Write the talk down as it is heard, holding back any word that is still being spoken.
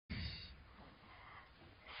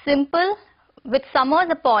Simple. With summers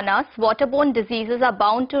upon us, waterborne diseases are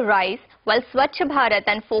bound to rise. While Swachh Bharat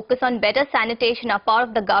and focus on better sanitation are part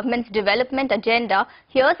of the government's development agenda,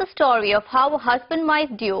 here's a story of how a husband-wife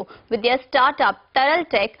duo with their startup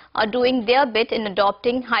Taraltec are doing their bit in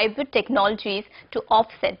adopting hybrid technologies to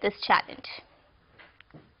offset this challenge.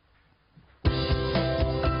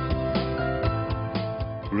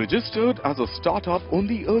 Registered as a startup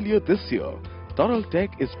only earlier this year,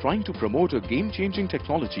 Taraltec is trying to promote a game-changing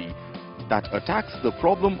technology that attacks the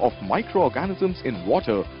problem of microorganisms in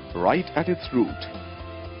water right at its root.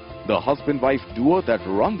 The husband-wife duo that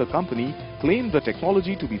run the company claim the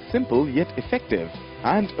technology to be simple yet effective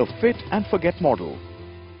and a fit and forget model.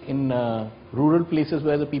 In rural places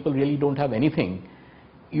where the people really don't have anything,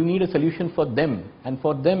 you need a solution for them, and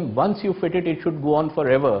for them, once you fit it, it should go on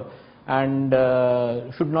forever and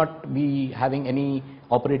should not be having any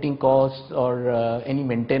operating costs or any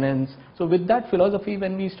maintenance. So with that philosophy,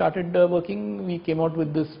 when we started working, we came out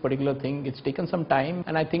with this particular thing. It's taken some time,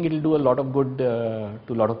 and I think it will do a lot of good to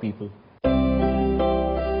a lot of people.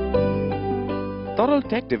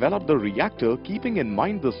 Taraltec developed the reactor keeping in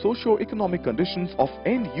mind the socio-economic conditions of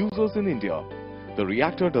end users in India. The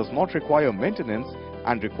reactor does not require maintenance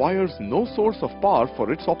and requires no source of power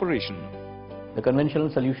for its operation. The conventional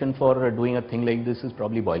solution for doing a thing like this is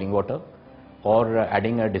probably boiling water, or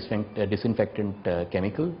adding a disinfectant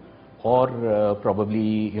chemical, or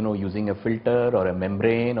probably using a filter or a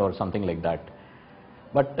membrane or something like that.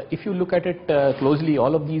 But if you look at it closely,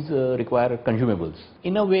 all of these require consumables.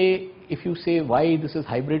 In a way, if you say why this is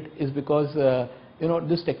hybrid, is because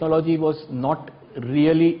this technology was not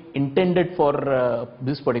really intended for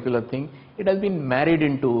this particular thing. It has been married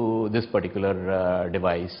into this particular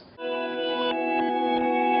device.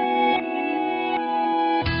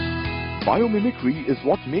 Biomimicry is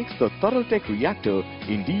what makes the Taraltec reactor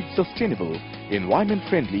indeed sustainable,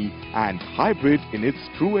 environment-friendly and hybrid in its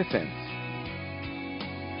true essence.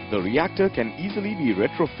 The reactor can easily be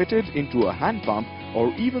retrofitted into a hand pump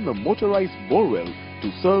or even a motorized borewell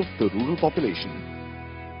to serve the rural population.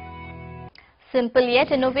 Simple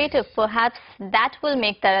yet innovative, perhaps that will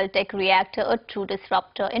make Taraltec Reactor a true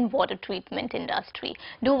disruptor in water treatment industry.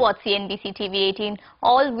 Do watch CNBC TV18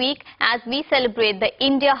 all week as we celebrate the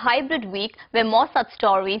India Hybrid Week, where more such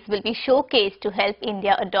stories will be showcased to help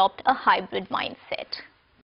India adopt a hybrid mindset.